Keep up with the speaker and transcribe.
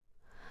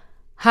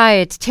Hi,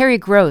 it's Terry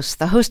Gross,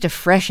 the host of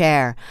Fresh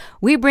Air.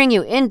 We bring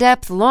you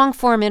in-depth,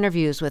 long-form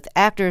interviews with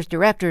actors,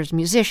 directors,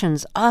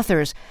 musicians,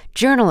 authors,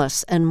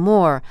 journalists, and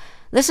more.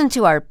 Listen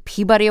to our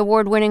Peabody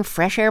Award-winning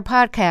Fresh Air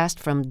podcast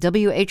from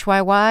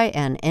WHYY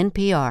and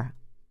NPR.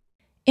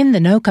 In the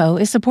NoCo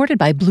is supported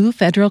by Blue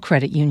Federal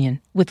Credit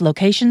Union, with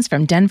locations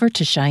from Denver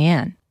to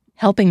Cheyenne,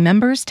 helping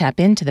members tap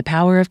into the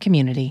power of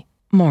community.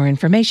 More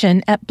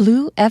information at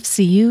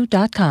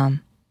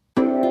bluefcu.com.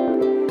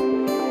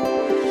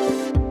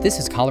 This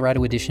is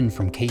Colorado Edition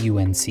from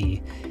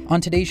KUNC.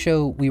 On today's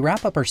show, we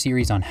wrap up our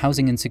series on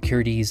housing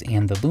insecurities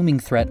and the looming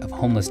threat of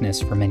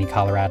homelessness for many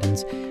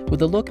Coloradans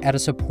with a look at a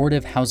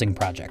supportive housing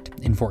project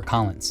in Fort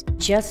Collins.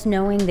 Just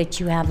knowing that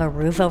you have a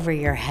roof over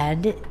your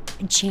head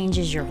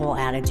changes your whole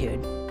attitude.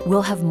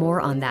 We'll have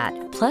more on that.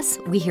 Plus,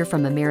 we hear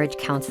from a marriage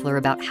counselor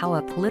about how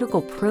a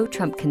political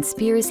pro-Trump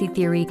conspiracy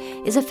theory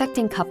is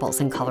affecting couples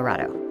in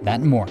Colorado.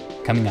 That and more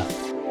coming up.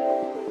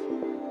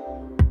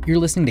 You're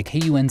listening to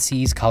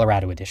KUNC's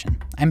Colorado Edition.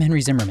 I'm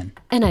Henry Zimmerman.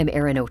 And I'm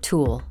Erin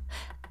O'Toole.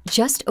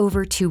 Just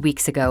over 2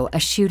 weeks ago,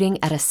 a shooting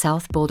at a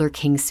South Boulder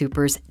King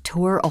Soopers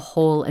tore a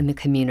hole in the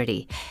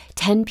community.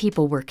 10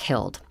 people were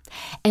killed.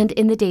 And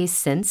in the days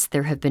since,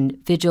 there have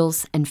been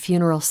vigils and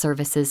funeral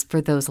services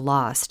for those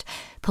lost.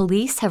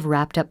 Police have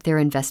wrapped up their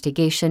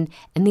investigation,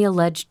 and the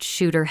alleged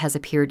shooter has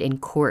appeared in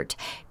court.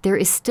 There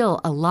is still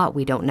a lot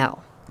we don't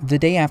know. The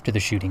day after the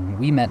shooting,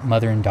 we met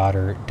mother and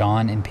daughter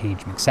Dawn and Paige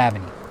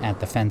McSaveny at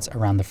the fence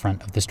around the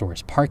front of the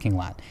store's parking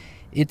lot.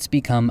 It's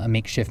become a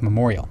makeshift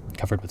memorial,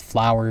 covered with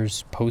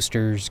flowers,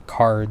 posters,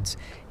 cards,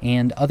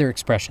 and other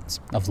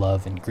expressions of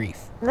love and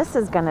grief. This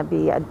is going to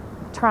be a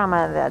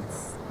trauma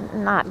that's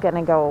not going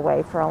to go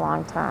away for a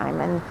long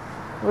time, and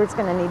there's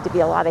going to need to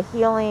be a lot of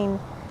healing,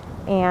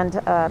 and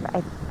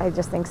I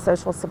just think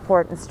social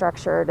support and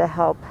structure to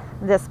help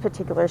this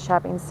particular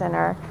shopping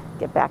center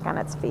get back on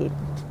its feet.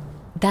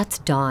 That's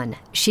Dawn.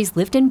 She's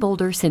lived in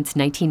Boulder since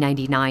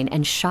 1999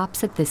 and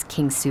shops at this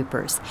King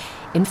Soopers.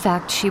 In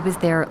fact, she was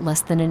there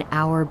less than an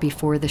hour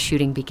before the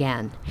shooting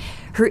began.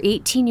 Her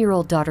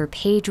 18-year-old daughter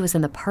Paige was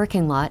in the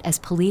parking lot as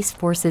police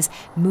forces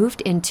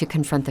moved in to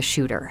confront the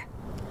shooter.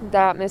 The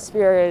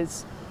atmosphere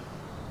is,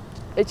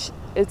 it's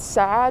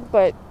sad,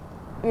 but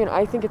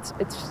I think it's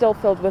still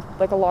filled with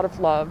a lot of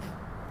love.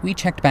 We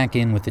checked back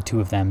in with the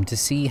two of them to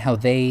see how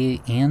they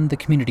and the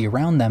community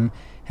around them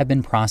have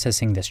been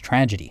processing this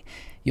tragedy.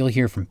 You'll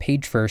hear from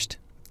Paige first,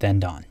 then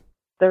Dawn.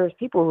 There's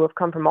people who have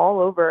come from all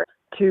over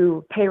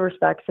to pay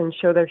respects and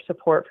show their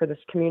support for this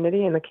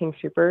community and the King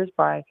Soopers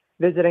by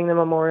visiting the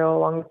memorial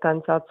along the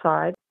fence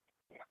outside.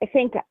 I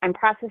think I'm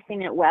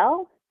processing it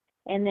well,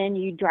 and then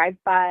you drive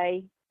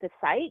by the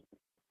site.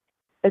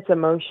 It's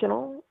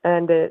emotional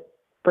and it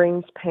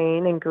brings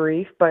pain and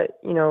grief, but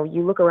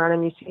you look around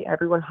and you see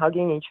everyone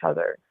hugging each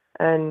other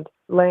and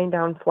laying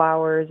down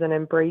flowers and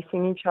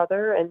embracing each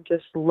other and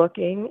just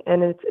looking,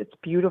 and it's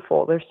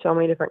beautiful. There's so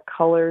many different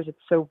colors. It's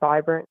so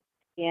vibrant.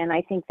 And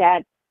I think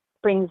that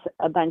brings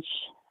a bunch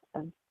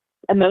of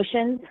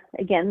emotions.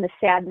 Again, the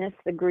sadness,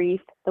 the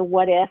grief, the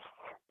what ifs,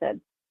 the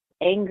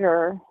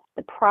anger,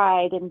 the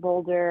pride in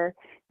Boulder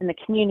and the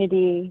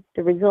community,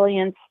 the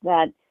resilience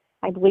that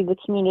I believe the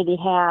community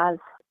has.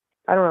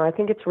 I don't know. I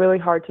think it's really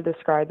hard to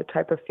describe the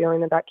type of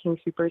feeling that King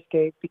Soopers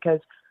gave, because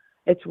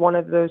it's one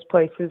of those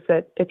places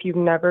that if you've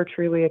never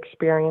truly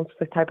experienced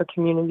the type of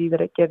community that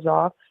it gives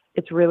off,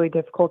 it's really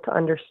difficult to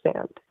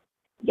understand.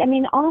 I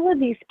mean, all of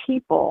these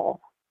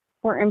people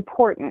were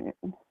important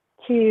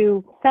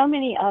to so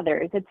many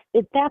others.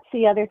 That's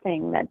the other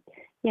thing that,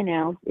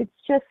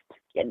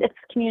 it's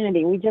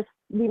community.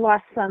 We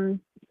lost some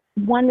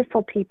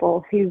wonderful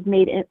people who've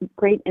made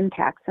great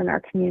impacts in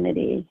our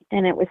community,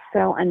 and it was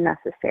so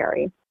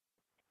unnecessary.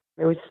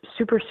 It was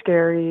super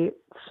scary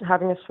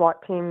having a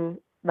SWAT team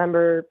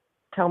member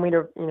tell me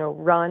to,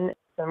 run.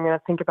 I'm going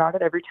to think about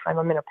it every time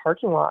I'm in a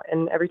parking lot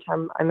and every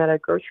time I'm at a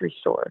grocery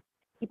store.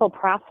 People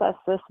process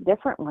this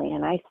differently,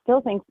 and I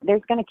still think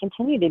there's going to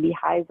continue to be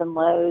highs and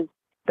lows.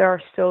 There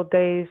are still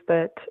days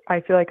that I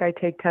feel like I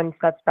take 10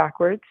 steps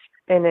backwards,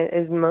 and it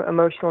is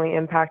emotionally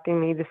impacting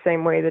me the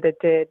same way that it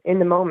did in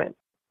the moment.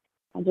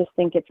 I just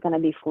think it's going to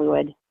be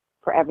fluid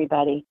for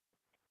everybody.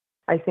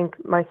 I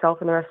think myself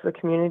and the rest of the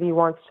community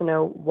wants to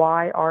know,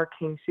 why are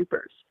King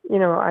Soopers?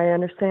 I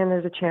understand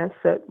there's a chance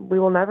that we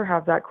will never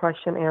have that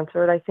question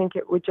answered. I think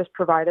it would just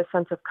provide a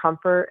sense of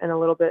comfort and a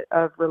little bit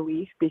of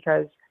relief,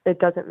 because it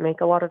doesn't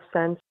make a lot of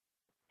sense.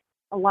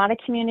 A lot of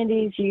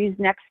communities use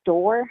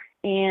Nextdoor,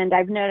 and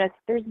I've noticed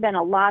there's been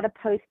a lot of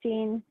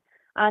posting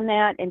on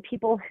that, and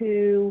people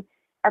who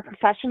are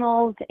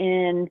professionals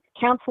in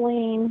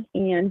counseling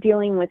and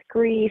dealing with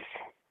grief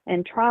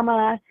and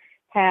trauma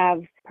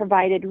have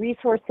provided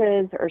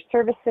resources or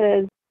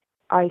services.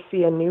 I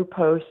see a new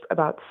post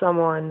about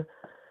someone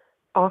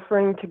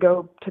offering to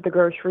go to the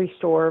grocery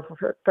store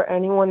for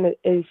anyone that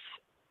is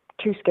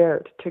too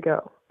scared to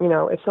go.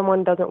 If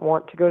someone doesn't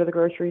want to go to the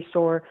grocery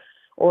store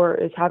or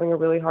is having a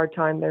really hard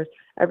time,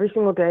 every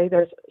single day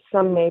there's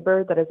some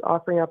neighbor that is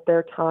offering up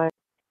their time.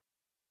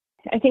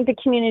 I think the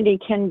community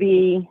can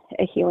be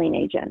a healing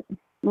agent.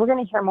 We're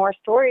going to hear more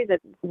stories. That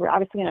we're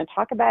obviously going to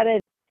talk about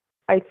it.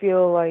 I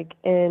feel like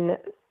in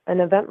an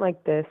event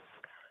like this,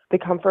 the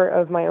comfort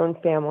of my own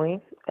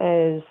family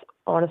is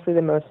honestly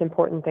the most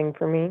important thing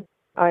for me.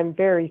 I'm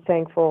very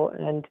thankful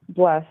and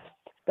blessed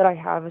that I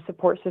have a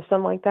support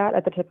system like that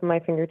at the tip of my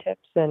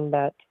fingertips, and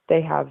that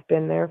they have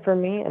been there for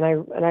me. And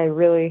I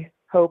really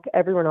hope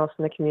everyone else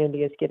in the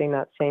community is getting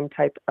that same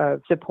type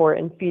of support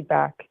and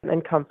feedback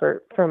and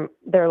comfort from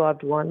their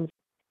loved ones.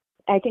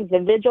 I think the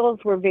vigils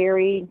were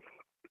very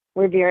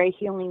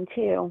healing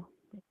too.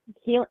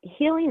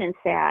 Healing and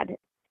sad.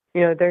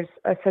 You know, there's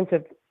a sense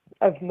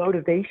of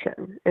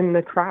motivation in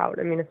the crowd.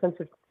 I mean, a sense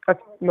of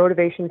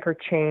motivation for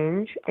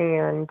change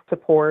and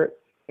support.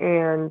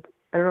 And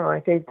I don't know, I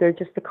think there's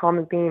just the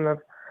common theme of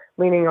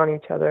leaning on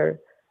each other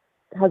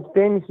has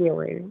been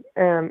healing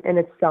in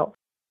itself.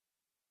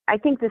 I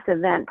think this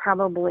event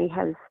probably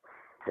has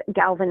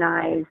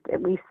galvanized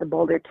at least the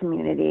Boulder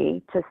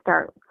community to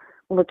start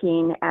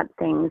looking at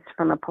things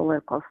from a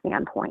political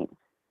standpoint.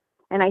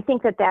 And I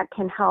think that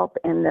can help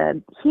in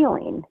the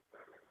healing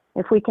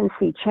if we can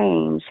see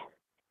change.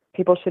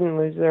 People shouldn't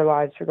lose their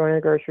lives for going to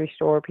the grocery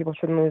store. People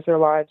shouldn't lose their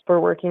lives for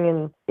working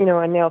in,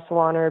 a nail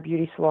salon or a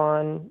beauty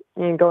salon,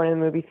 going to the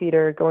movie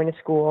theater, going to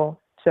school.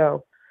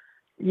 So,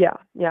 yeah,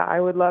 I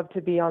would love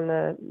to be on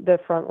the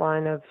front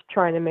line of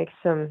trying to make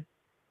some,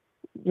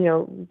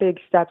 big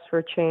steps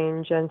for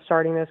change and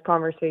starting those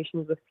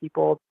conversations with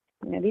people.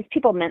 These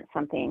people meant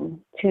something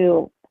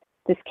to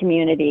this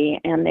community,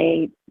 and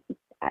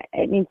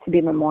it needs to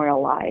be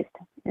memorialized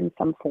in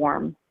some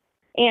form.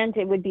 And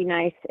it would be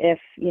nice if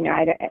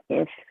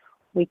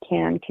we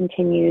can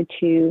continue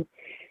to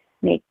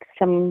make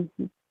some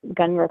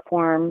gun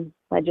reform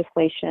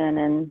legislation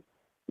and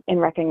in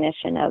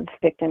recognition of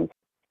victims.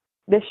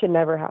 This should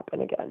never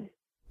happen again.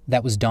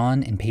 That was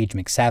Dawn and Paige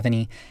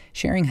McSaveny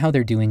sharing how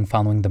they're doing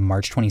following the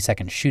March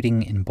 22nd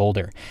shooting in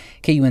Boulder.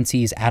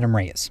 KUNC's Adam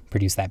Reyes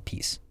produced that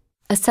piece.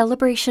 A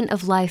celebration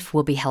of life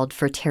will be held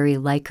for Terry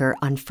Leiker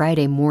on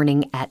Friday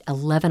morning at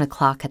 11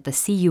 o'clock at the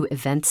CU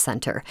Event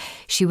Center.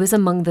 She was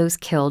among those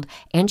killed,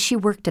 and she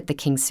worked at the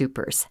King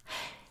Soopers.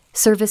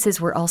 Services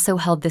were also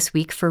held this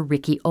week for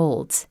Ricky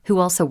Olds, who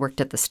also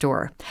worked at the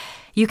store.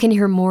 You can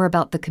hear more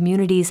about the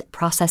community's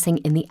processing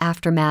in the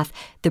aftermath,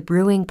 the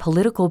brewing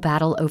political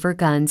battle over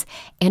guns,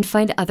 and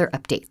find other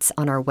updates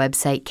on our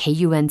website,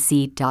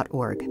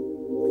 kunc.org.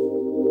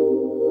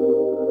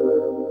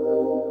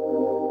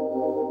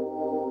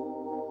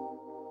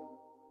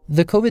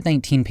 The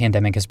COVID-19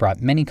 pandemic has brought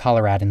many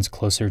Coloradans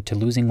closer to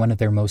losing one of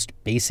their most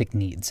basic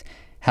needs,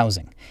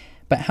 housing.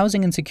 But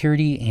housing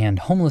insecurity and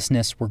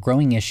homelessness were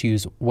growing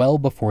issues well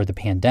before the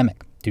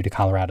pandemic due to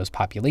Colorado's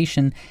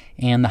population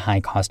and the high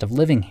cost of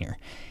living here.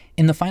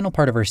 In the final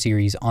part of our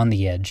series, On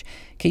the Edge,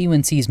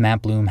 KUNC's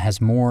Matt Bloom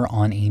has more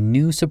on a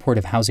new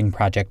supportive housing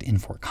project in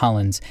Fort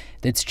Collins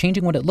that's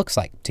changing what it looks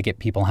like to get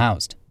people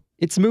housed.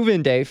 It's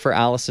move-in day for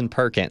Allison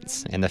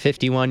Perkins, and the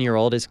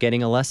 51-year-old is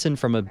getting a lesson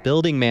from a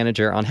building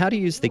manager on how to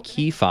use the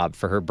key fob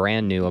for her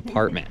brand new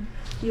apartment.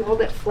 You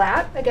hold it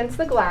flat against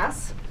the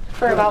glass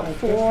for about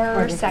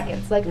 4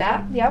 seconds, like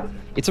that. Yep.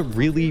 It's a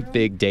really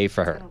big day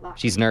for her.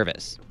 She's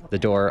nervous. The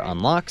door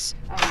unlocks,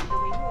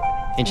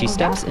 and she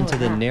steps into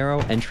the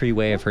narrow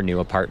entryway of her new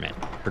apartment,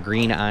 her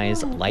green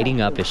eyes lighting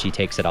up as she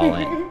takes it all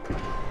in.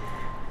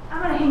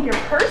 I'm gonna hang your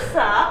purse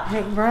up.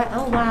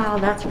 Oh, wow,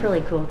 that's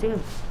really cool, too.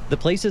 The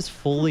place is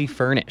fully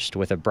furnished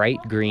with a bright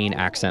green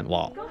accent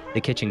wall.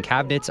 The kitchen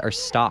cabinets are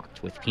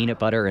stocked with peanut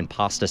butter and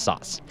pasta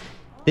sauce.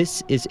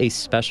 This is a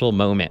special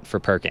moment for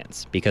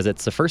Perkins because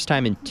it's the first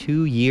time in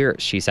 2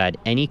 years she's had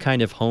any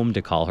kind of home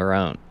to call her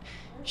own.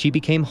 She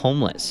became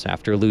homeless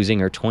after losing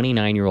her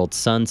 29-year-old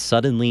son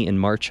suddenly in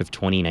March of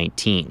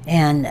 2019.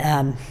 And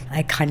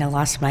I kind of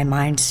lost my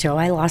mind, so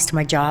I lost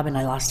my job and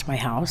I lost my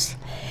house.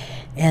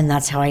 And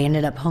that's how I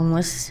ended up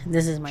homeless.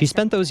 She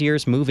spent those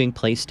years moving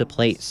place to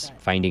place,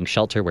 finding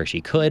shelter where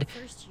she could,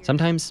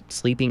 sometimes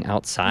sleeping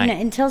outside.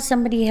 Until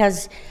somebody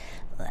has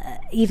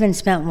even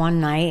spent one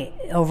night,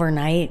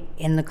 overnight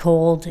in the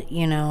cold,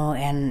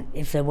 and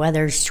if the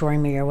weather's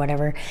stormy or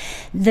whatever,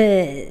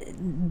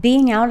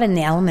 being out in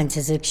the elements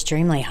is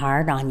extremely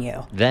hard on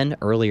you. Then,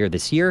 earlier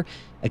this year,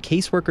 a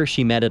caseworker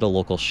she met at a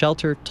local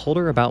shelter told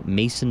her about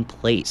Mason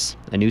Place,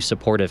 a new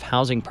supportive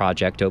housing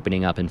project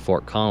opening up in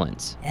Fort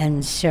Collins.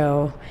 And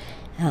so,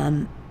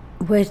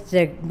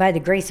 by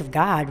the grace of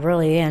God,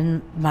 really,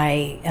 and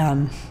my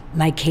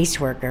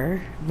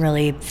caseworker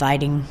really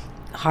fighting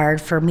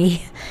hard for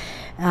me,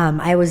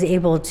 I was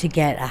able to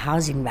get a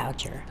housing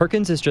voucher.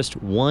 Perkins is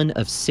just one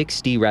of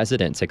 60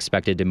 residents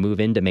expected to move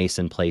into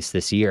Mason Place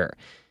this year.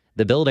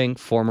 The building,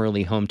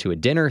 formerly home to a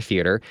dinner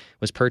theater,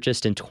 was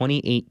purchased in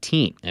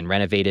 2018 and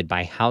renovated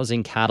by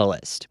Housing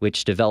Catalyst,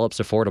 which develops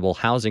affordable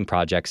housing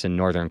projects in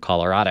northern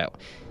Colorado.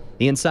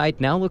 The inside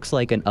now looks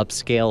like an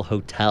upscale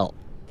hotel.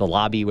 The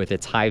lobby with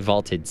its high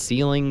vaulted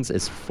ceilings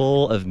is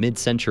full of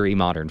mid-century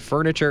modern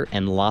furniture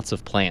and lots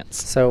of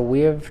plants. So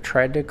we have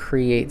tried to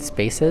create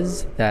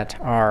spaces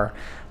that are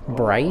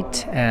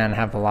bright and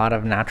have a lot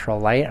of natural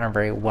light and are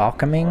very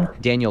welcoming.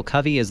 Daniel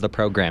Covey is the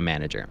program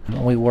manager.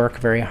 We work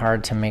very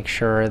hard to make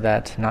sure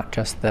that not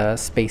just the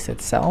space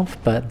itself,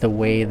 but the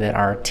way that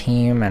our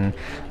team and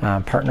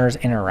partners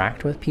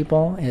interact with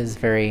people is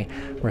very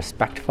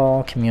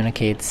respectful,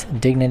 communicates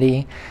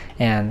dignity,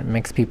 and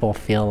makes people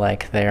feel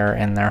like they're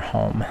in their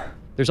home.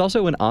 There's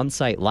also an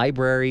on-site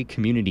library,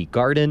 community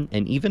garden,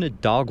 and even a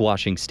dog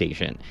washing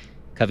station.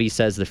 Covey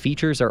says the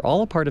features are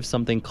all a part of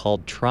something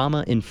called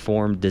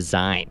trauma-informed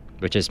design,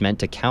 which is meant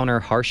to counter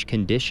harsh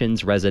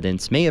conditions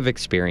residents may have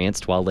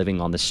experienced while living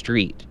on the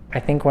street. I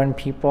think when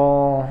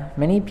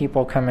many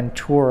people come and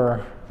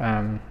tour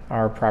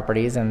our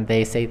properties and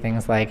they say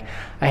things like,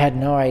 I had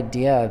no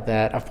idea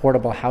that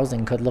affordable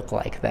housing could look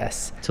like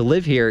this. To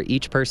live here,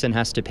 each person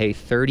has to pay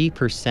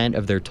 30%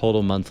 of their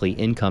total monthly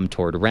income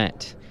toward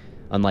rent.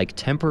 Unlike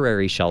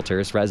temporary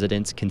shelters,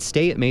 residents can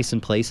stay at Mason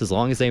Place as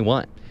long as they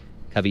want.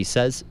 Covey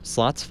says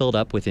slots filled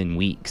up within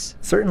weeks.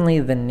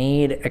 Certainly the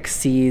need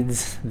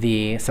exceeds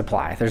the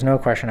supply. There's no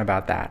question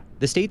about that.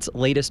 The state's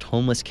latest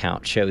homeless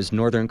count shows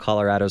northern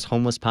Colorado's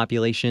homeless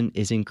population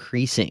is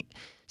increasing.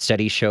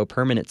 Studies show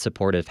permanent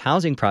supportive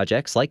housing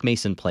projects like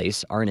Mason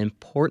Place are an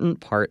important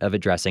part of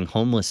addressing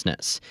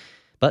homelessness.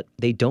 But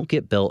they don't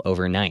get built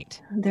overnight.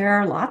 There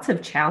are lots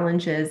of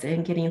challenges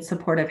in getting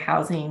supportive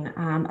housing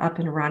up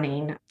and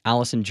running.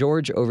 Allison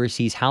George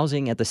oversees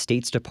housing at the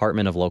state's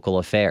Department of Local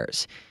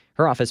Affairs.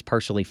 Her office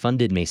partially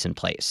funded Mason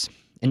Place.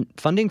 And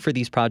funding for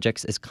these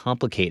projects is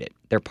complicated.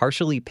 They're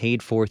partially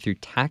paid for through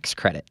tax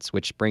credits,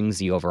 which brings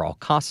the overall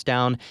cost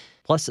down,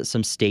 plus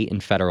some state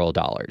and federal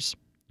dollars.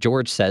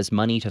 George says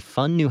money to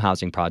fund new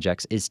housing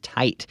projects is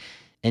tight,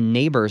 and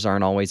neighbors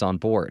aren't always on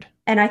board.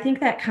 And I think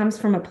that comes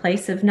from a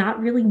place of not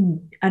really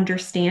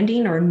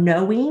understanding or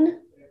knowing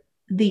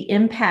the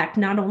impact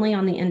not only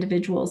on the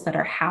individuals that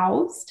are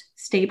housed,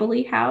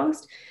 stably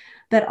housed,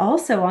 but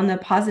also on the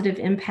positive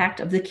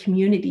impact of the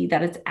community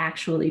that it's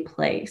actually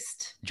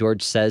placed.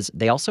 George says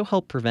they also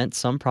help prevent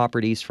some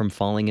properties from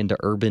falling into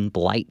urban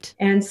blight.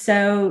 And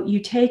so you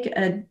take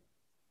an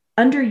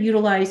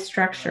underutilized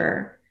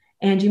structure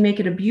and you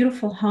make it a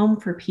beautiful home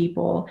for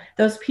people.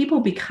 Those people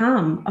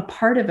become a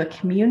part of a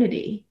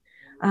community.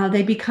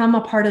 They become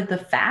a part of the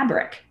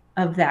fabric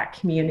of that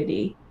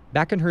community.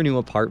 Back in her new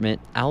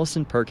apartment,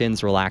 Allison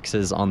Perkins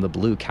relaxes on the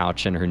blue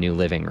couch in her new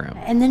living room.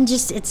 And then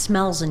it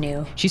smells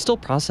anew. She's still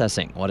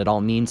processing what it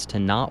all means to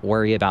not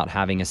worry about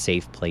having a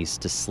safe place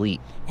to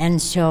sleep.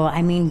 And so,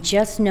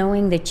 just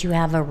knowing that you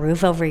have a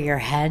roof over your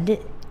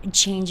head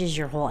changes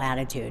your whole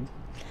attitude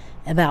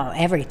about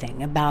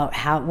everything, about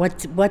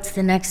what's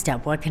the next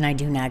step? What can I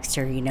do next?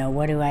 Or,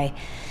 what do I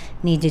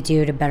need to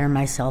do to better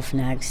myself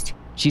next?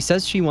 She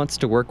says she wants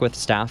to work with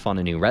staff on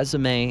a new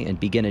resume and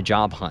begin a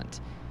job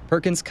hunt.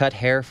 Perkins cut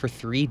hair for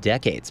 3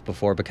 decades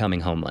before becoming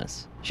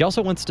homeless. She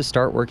also wants to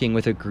start working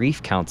with a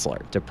grief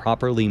counselor to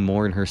properly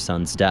mourn her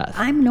son's death.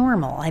 I'm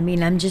normal.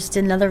 I'm just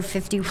another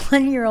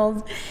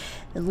 51-year-old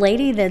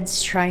lady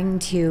that's trying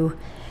to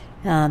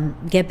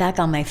get back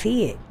on my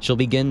feet. She'll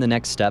begin the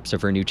next steps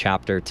of her new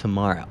chapter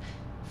tomorrow.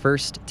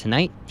 First,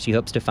 tonight, she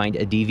hopes to find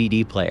a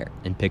DVD player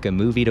and pick a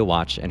movie to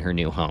watch in her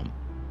new home.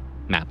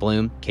 Matt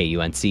Bloom,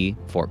 KUNC,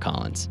 Fort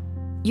Collins.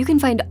 You can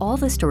find all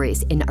the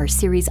stories in our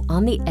series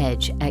On the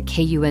Edge at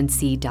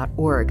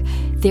kunc.org.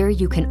 There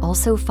you can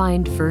also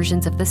find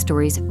versions of the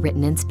stories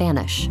written in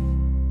Spanish.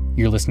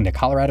 You're listening to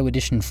Colorado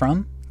Edition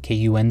from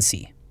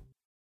KUNC.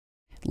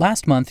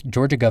 Last month,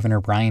 Georgia Governor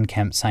Brian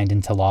Kemp signed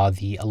into law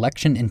the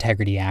Election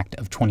Integrity Act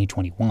of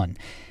 2021.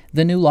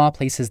 The new law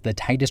places the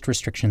tightest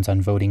restrictions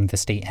on voting the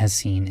state has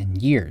seen in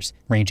years,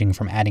 ranging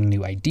from adding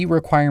new ID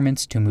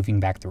requirements to moving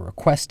back the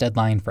request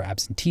deadline for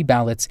absentee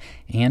ballots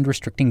and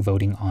restricting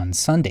voting on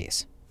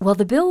Sundays. While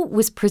the bill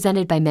was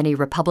presented by many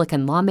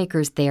Republican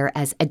lawmakers there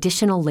as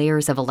additional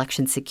layers of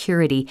election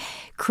security,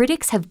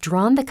 critics have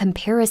drawn the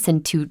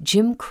comparison to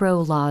Jim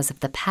Crow laws of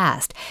the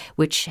past,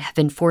 which have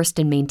enforced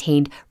and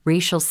maintained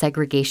racial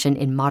segregation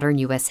in modern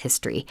U.S.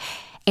 history,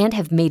 and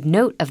have made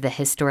note of the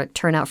historic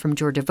turnout from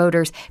Georgia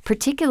voters,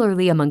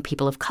 particularly among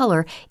people of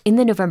color, in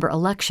the November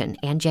election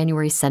and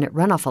January Senate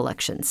runoff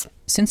elections.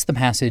 Since the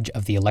passage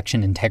of the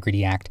Election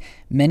Integrity Act,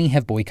 many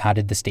have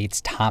boycotted the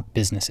state's top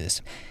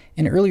businesses.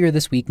 And earlier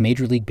this week,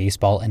 Major League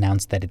Baseball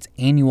announced that its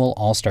annual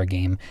All-Star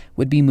Game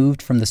would be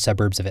moved from the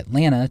suburbs of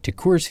Atlanta to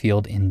Coors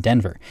Field in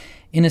Denver.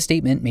 In a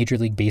statement, Major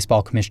League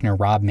Baseball Commissioner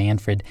Rob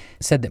Manfred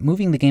said that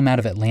moving the game out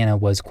of Atlanta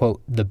was,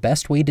 quote, the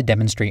best way to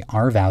demonstrate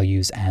our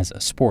values as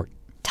a sport.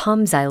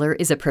 Tom Zeiler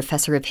is a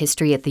professor of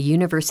history at the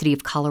University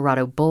of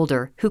Colorado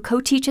Boulder who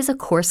co-teaches a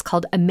course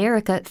called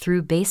America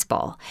Through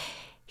Baseball.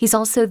 He's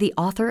also the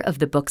author of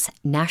the books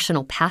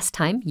National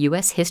Pastime,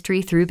 U.S.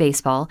 History Through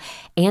Baseball,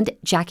 and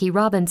Jackie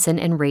Robinson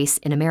and Race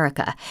in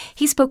America.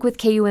 He spoke with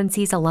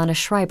KUNC's Alana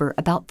Schreiber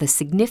about the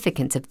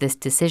significance of this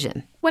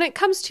decision. When it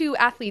comes to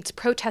athletes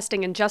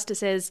protesting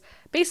injustices,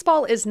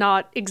 baseball is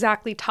not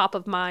exactly top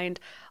of mind.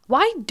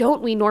 Why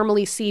don't we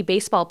normally see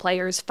baseball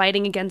players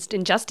fighting against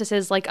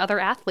injustices like other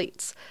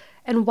athletes?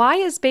 And why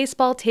is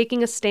baseball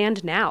taking a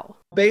stand now?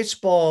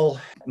 Baseball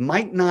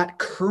might not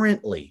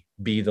currently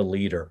be the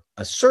leader,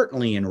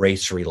 certainly in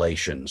race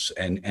relations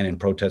and in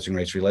protesting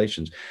race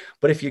relations.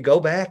 But if you go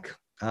back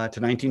to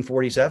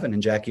 1947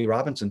 and Jackie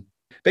Robinson,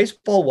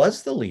 baseball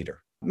was the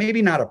leader.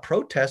 Maybe not a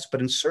protest,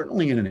 but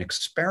certainly in an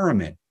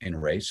experiment in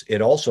race.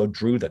 It also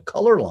drew the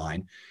color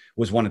line,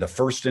 was one of the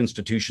first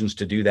institutions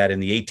to do that in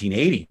the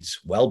 1880s,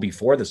 well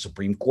before the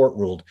Supreme Court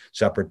ruled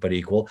separate but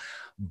equal.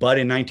 But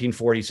in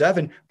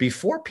 1947,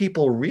 before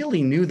people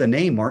really knew the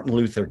name Martin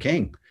Luther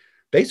King,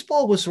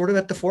 baseball was sort of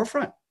at the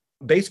forefront.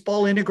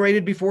 Baseball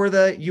integrated before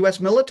the U.S.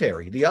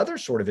 military, the other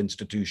sort of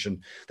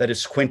institution that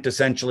is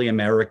quintessentially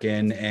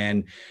American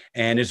and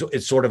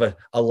is sort of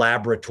a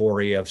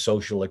laboratory of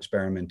social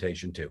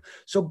experimentation too.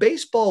 So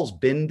baseball's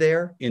been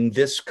there in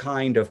this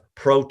kind of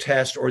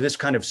protest or this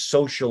kind of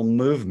social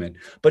movement,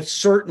 but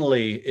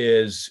certainly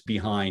is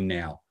behind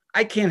now.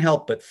 I can't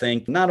help but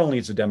think not only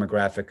is the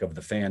demographic of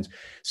the fans,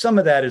 some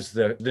of that is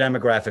the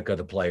demographic of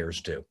the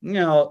players too. You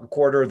know, a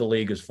quarter of the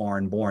league is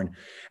foreign born.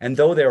 And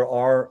though there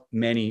are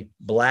many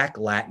Black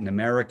Latin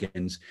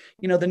Americans,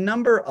 you know, the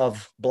number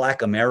of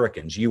Black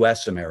Americans,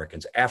 U.S.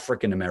 Americans,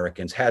 African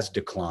Americans has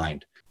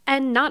declined.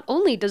 And not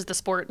only does the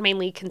sport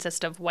mainly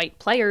consist of white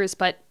players,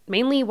 but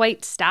mainly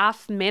white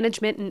staff,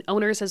 management, and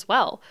owners as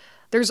well.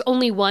 There's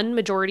only one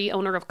majority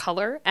owner of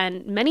color,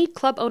 and many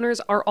club owners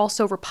are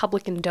also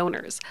Republican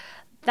donors.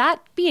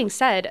 That being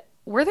said,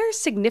 were there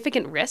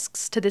significant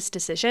risks to this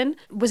decision?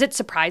 Was it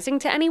surprising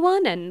to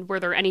anyone, and were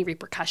there any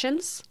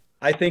repercussions?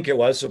 I think it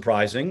was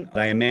surprising.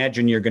 I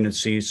imagine you're going to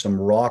see some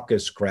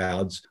raucous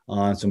crowds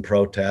on some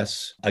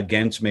protests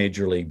against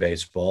Major League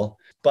Baseball.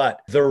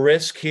 But the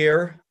risk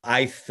here,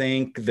 I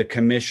think the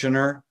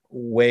commissioner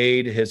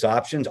weighed his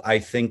options. I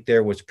think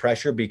there was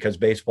pressure because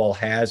baseball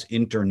has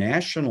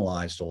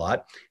internationalized a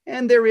lot,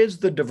 and there is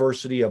the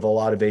diversity of a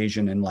lot of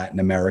Asian and Latin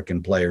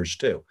American players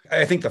too.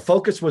 I think the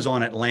focus was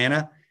on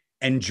Atlanta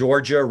and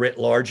Georgia writ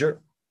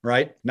larger,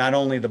 right? Not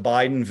only the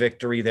Biden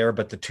victory there,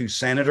 but the two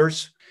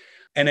senators.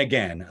 And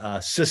again,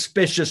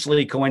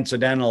 suspiciously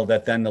coincidental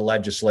that then the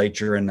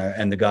legislature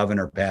and the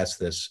governor passed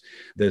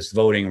this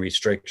voting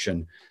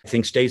restriction. I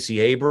think Stacey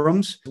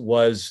Abrams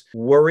was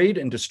worried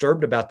and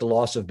disturbed about the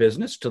loss of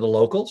business to the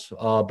locals,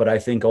 but I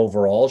think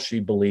overall she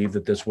believed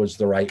that this was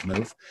the right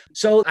move.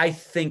 So I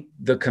think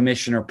the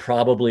commissioner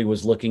probably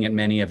was looking at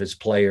many of his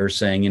players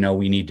saying, you know,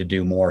 we need to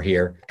do more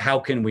here. How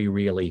can we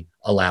really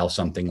allow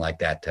something like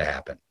that to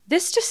happen?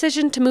 This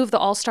decision to move the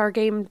All-Star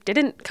Game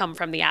didn't come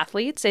from the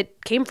athletes,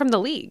 it came from the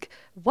league.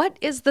 What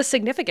is the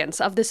significance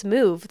of this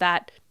move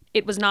that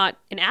it was not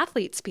an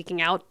athlete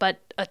speaking out, but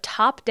a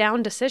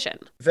top-down decision?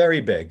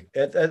 Very big.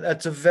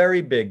 That's a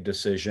very big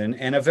decision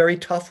and a very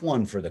tough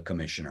one for the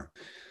commissioner.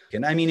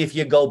 And I mean, if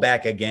you go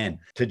back again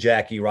to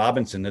Jackie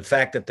Robinson, the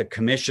fact that the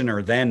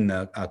commissioner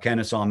then,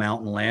 Kennesaw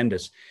Mountain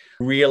Landis,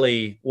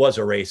 really was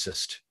a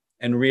racist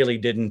and really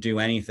didn't do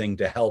anything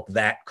to help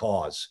that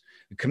cause.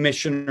 The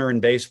commissioner in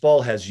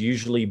baseball has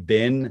usually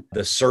been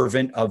the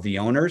servant of the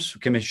owners.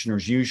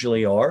 Commissioners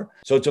usually are.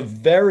 So it's a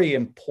very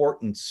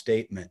important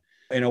statement.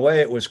 In a way,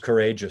 it was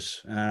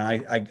courageous. And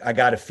I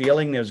got a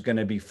feeling there's going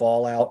to be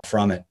fallout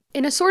from it.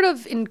 In a sort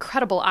of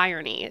incredible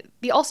irony,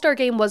 the All-Star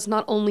Game was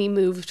not only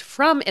moved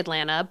from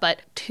Atlanta,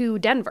 but to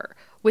Denver,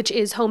 which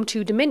is home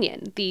to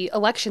Dominion, the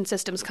election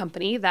systems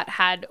company that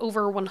had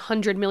over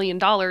 $100 million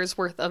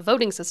worth of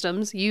voting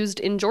systems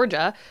used in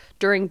Georgia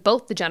during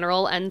both the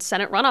general and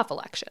Senate runoff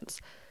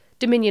elections.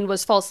 Dominion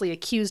was falsely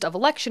accused of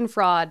election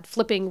fraud,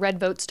 flipping red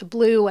votes to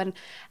blue, and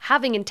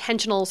having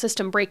intentional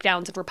system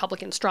breakdowns in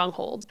Republican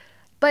strongholds.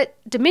 But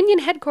Dominion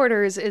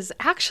headquarters is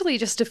actually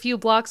just a few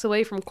blocks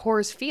away from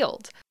Coors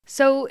Field.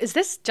 So is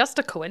this just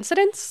a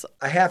coincidence?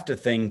 I have to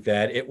think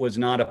that it was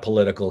not a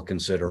political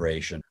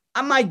consideration.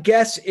 My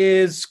guess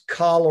is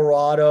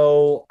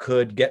Colorado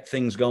could get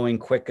things going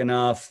quick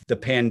enough. The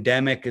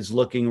pandemic is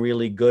looking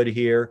really good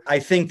here. I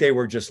think they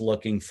were just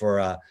looking for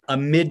a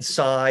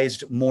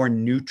mid-sized, more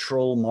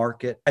neutral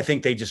market. I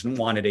think they just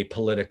wanted a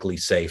politically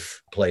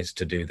safe place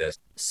to do this.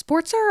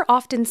 Sports are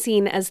often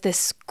seen as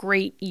this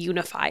great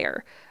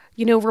unifier.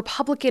 You know,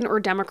 Republican or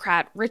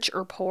Democrat, rich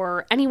or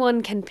poor,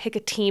 anyone can pick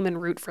a team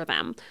and root for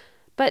them.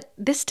 But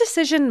this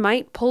decision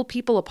might pull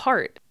people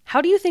apart.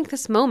 How do you think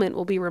this moment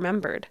will be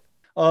remembered?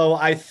 Oh,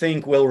 I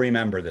think we'll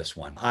remember this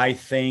one. I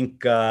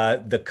think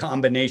the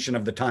combination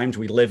of the times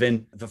we live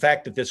in, the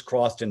fact that this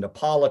crossed into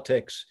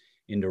politics,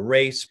 into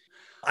race,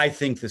 I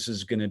think this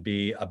is going to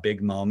be a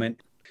big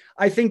moment.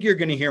 I think you're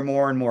going to hear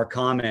more and more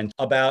comments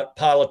about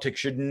politics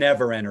should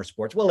never enter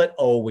sports. Well, it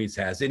always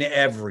has in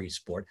every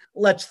sport.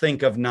 Let's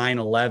think of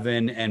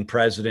 9/11 and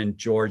President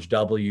George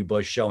W.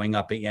 Bush showing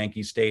up at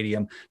Yankee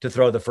Stadium to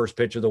throw the first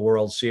pitch of the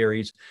World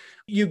Series.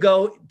 You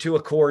go to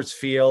a Coors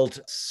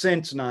Field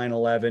since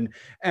 9/11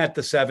 at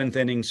the seventh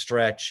inning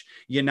stretch.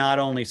 You not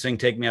only sing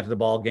Take Me Out to the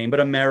Ball Game,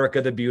 but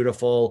America the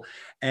Beautiful.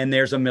 And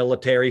there's a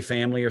military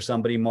family or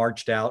somebody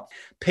marched out.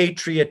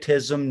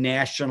 Patriotism,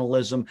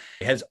 nationalism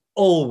has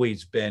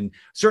always been,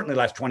 certainly the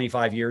last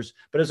 25 years,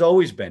 but has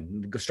always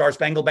been. The Star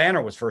Spangled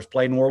Banner was first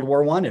played in World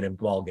War I at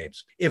ball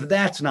games. If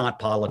that's not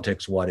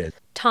politics, what is?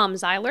 Tom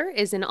Zeiler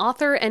is an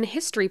author and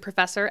history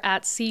professor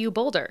at CU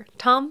Boulder.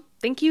 Tom,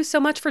 thank you so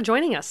much for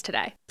joining us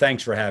today.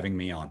 Thanks for having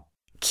me on.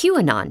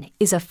 QAnon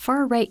is a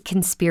far-right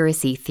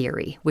conspiracy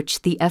theory,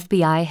 which the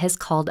FBI has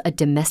called a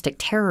domestic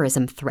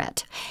terrorism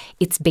threat.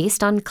 It's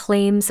based on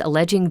claims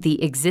alleging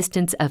the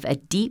existence of a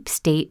deep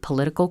state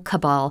political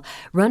cabal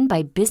run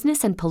by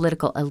business and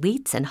political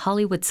elites and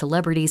Hollywood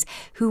celebrities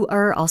who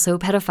are also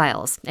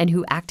pedophiles and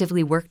who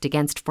actively worked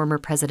against former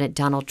President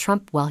Donald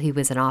Trump while he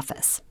was in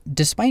office.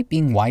 Despite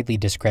being widely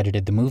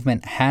discredited, the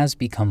movement has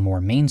become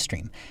more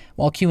mainstream.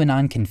 While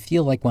QAnon can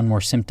feel like one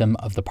more symptom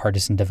of the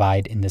partisan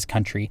divide in this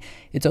country,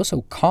 it's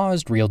also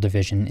caused real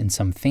division in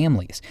some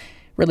families.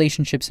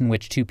 Relationships in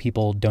which two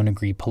people don't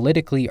agree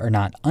politically are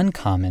not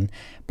uncommon,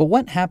 but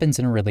what happens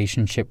in a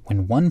relationship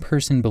when one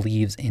person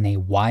believes in a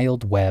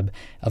wild web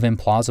of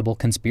implausible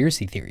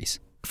conspiracy theories?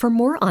 For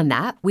more on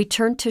that, we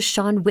turn to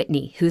Sean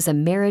Whitney, who's a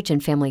marriage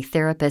and family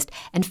therapist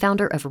and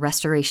founder of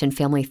Restoration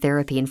Family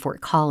Therapy in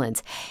Fort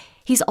Collins.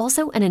 He's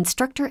also an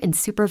instructor and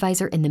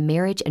supervisor in the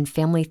Marriage and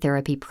Family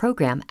Therapy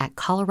program at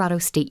Colorado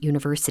State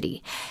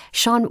University.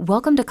 Sean,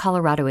 welcome to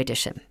Colorado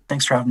Edition.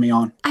 Thanks for having me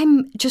on.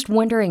 I'm just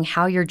wondering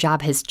how your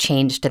job has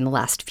changed in the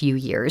last few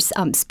years,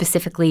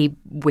 specifically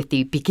with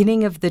the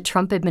beginning of the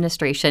Trump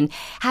administration.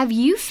 Have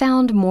you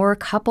found more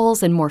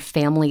couples and more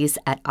families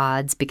at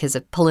odds because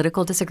of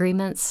political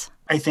disagreements?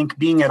 I think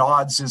being at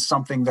odds is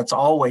something that's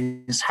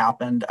always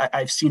happened.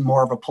 I've seen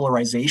more of a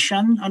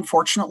polarization,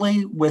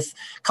 unfortunately, with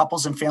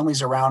couples and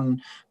families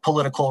around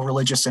political,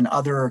 religious, and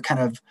other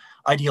kind of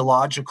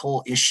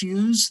ideological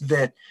issues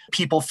that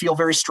people feel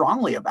very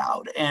strongly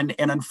about. And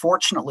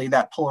unfortunately,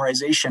 that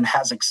polarization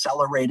has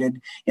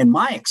accelerated, in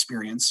my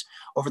experience,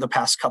 over the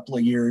past couple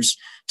of years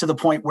to the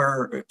point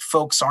where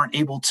folks aren't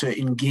able to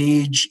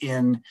engage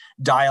in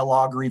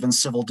dialogue or even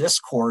civil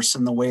discourse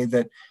in the way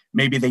that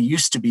maybe they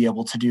used to be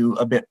able to do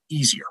a bit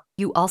easier.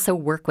 You also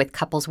work with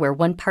couples where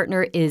one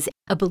partner is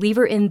a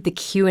believer in the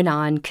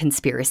QAnon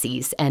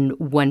conspiracies and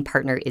one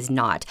partner is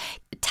not.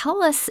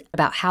 Tell us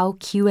about how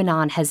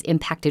QAnon has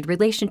impacted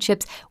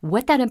relationships,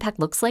 what that impact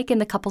looks like in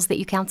the couples that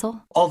you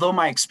counsel. Although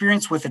my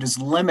experience with it is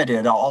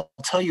limited, I'll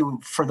tell you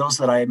for those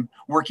that I'm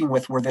working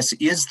with where this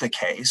is the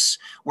case,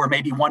 where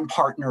maybe one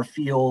partner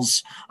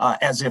feels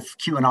as if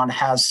QAnon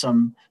has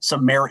some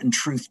merit and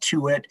truth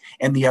to it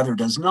and the other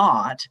does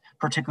not,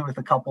 particularly with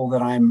the couple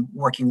that I'm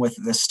working with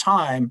this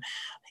time.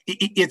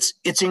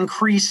 It's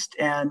increased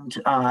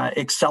and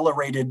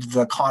accelerated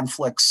the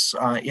conflicts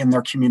in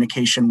their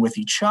communication with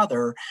each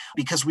other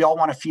because we all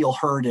want to feel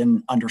heard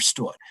and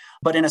understood.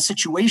 But in a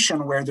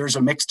situation where there's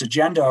a mixed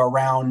agenda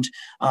around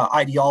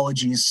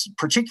ideologies,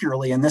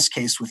 particularly in this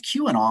case with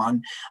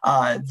QAnon,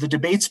 the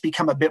debates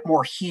become a bit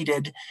more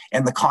heated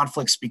and the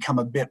conflicts become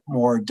a bit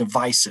more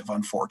divisive,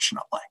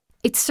 unfortunately.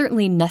 It's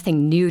certainly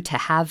nothing new to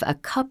have a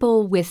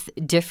couple with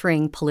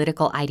differing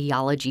political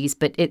ideologies,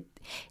 but it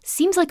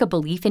seems like a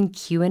belief in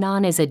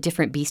QAnon is a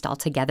different beast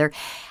altogether.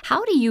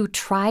 How do you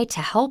try to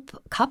help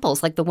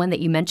couples like the one that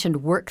you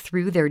mentioned work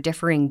through their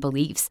differing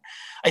beliefs?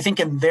 I think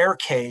in their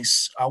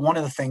case, one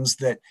of the things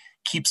that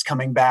keeps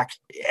coming back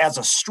as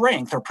a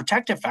strength or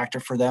protective factor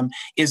for them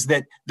is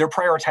that they're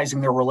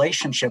prioritizing their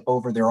relationship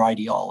over their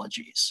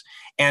ideologies.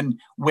 And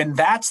when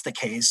that's the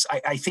case,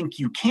 I think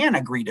you can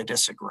agree to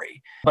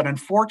disagree. But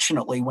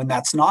unfortunately, when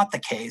that's not the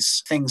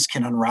case, things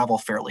can unravel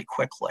fairly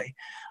quickly.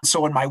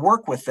 So in my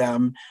work with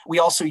them, we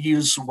also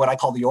use what I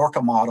call the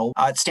ORCA model.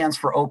 It stands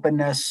for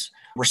openness,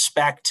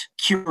 respect,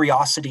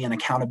 curiosity, and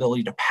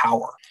accountability to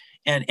power.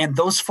 And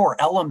those four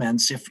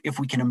elements, if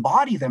we can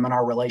embody them in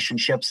our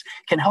relationships,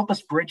 can help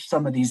us bridge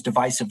some of these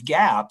divisive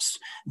gaps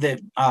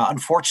that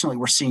unfortunately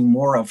we're seeing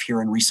more of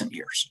here in recent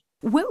years.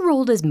 What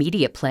role does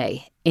media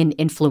play in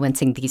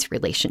influencing these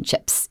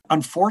relationships?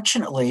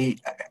 Unfortunately,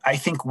 I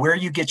think where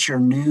you get your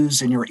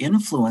news and your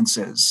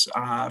influences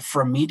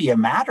from media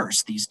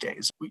matters these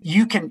days.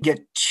 You can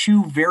get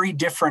two very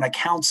different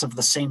accounts of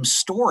the same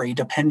story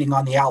depending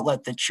on the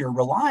outlet that you're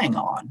relying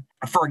on.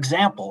 For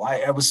example,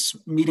 I was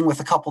meeting with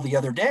a couple the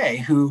other day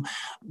who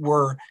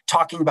were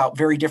talking about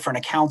very different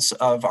accounts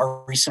of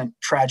our recent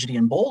tragedy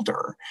in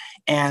Boulder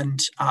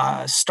and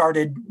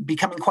started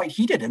becoming quite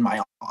heated in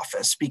my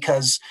office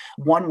because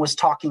one was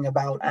talking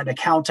about an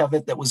account of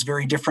it that was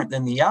very different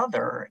than the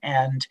other.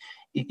 And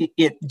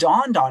it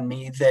dawned on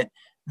me that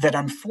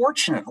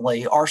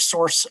unfortunately our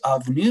source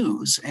of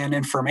news and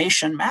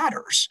information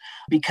matters,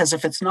 because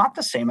if it's not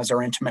the same as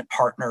our intimate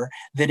partner,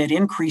 then it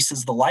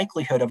increases the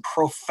likelihood of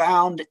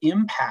profound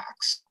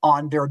impacts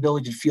on their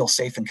ability to feel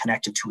safe and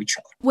connected to each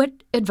other. What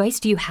advice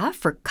do you have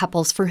for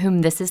couples for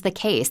whom this is the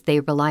case?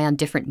 They rely on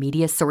different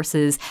media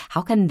sources.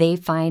 How can they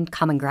find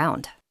common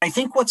ground? I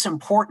think what's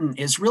important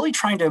is really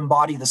trying to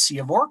embody the Sea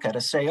of Orca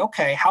to say,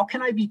 okay, how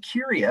can I be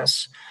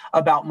curious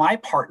about my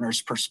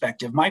partner's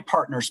perspective, my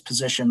partner's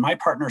position, my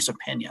partner's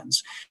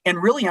opinions,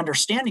 and really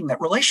understanding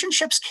that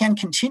relationships can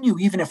continue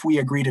even if we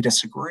agree to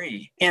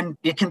disagree. And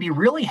it can be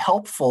really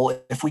helpful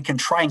if we can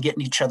try and get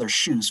in each other's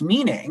shoes,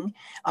 meaning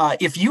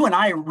if you and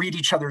I read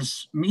each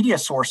other's media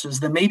sources,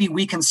 then maybe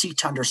we can seek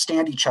to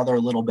understand each other a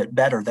little bit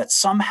better, that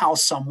somehow,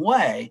 some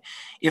way,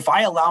 if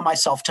I allow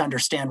myself to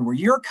understand where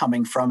you're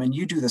coming from and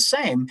you do the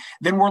same,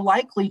 then we're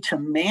likely to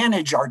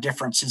manage our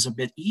differences a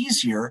bit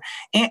easier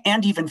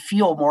and even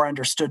feel more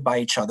understood by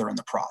each other in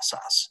the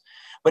process.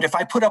 But if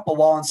I put up a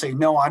wall and say,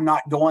 no, I'm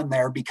not going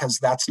there because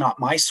that's not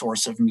my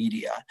source of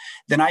media,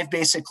 then I've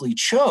basically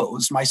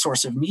chose my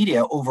source of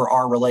media over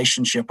our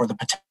relationship or the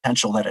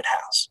potential that it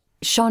has.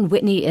 Sean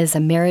Whitney is a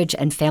marriage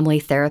and family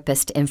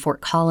therapist in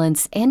Fort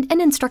Collins and an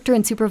instructor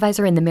and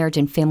supervisor in the Marriage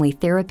and Family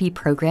Therapy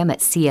program at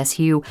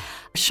CSU.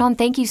 Sean,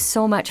 thank you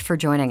so much for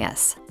joining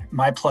us.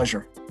 My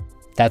pleasure.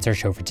 That's our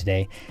show for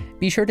today.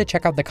 Be sure to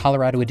check out the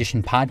Colorado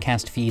Edition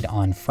podcast feed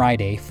on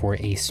Friday for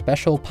a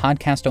special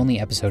podcast-only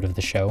episode of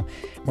the show,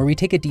 where we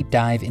take a deep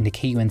dive into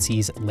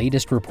KUNC's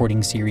latest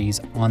reporting series,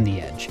 On the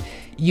Edge.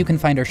 You can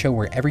find our show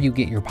wherever you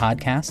get your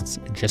podcasts.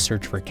 Just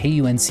search for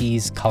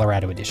KUNC's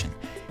Colorado Edition.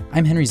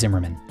 I'm Henry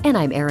Zimmerman. And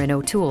I'm Erin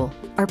O'Toole.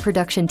 Our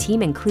production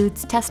team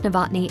includes Tess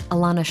Novotny,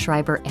 Alana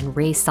Schreiber, and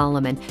Ray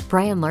Solomon.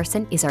 Brian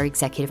Larson is our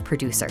executive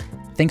producer.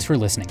 Thanks for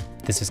listening.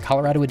 This is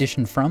Colorado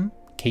Edition from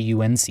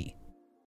KUNC.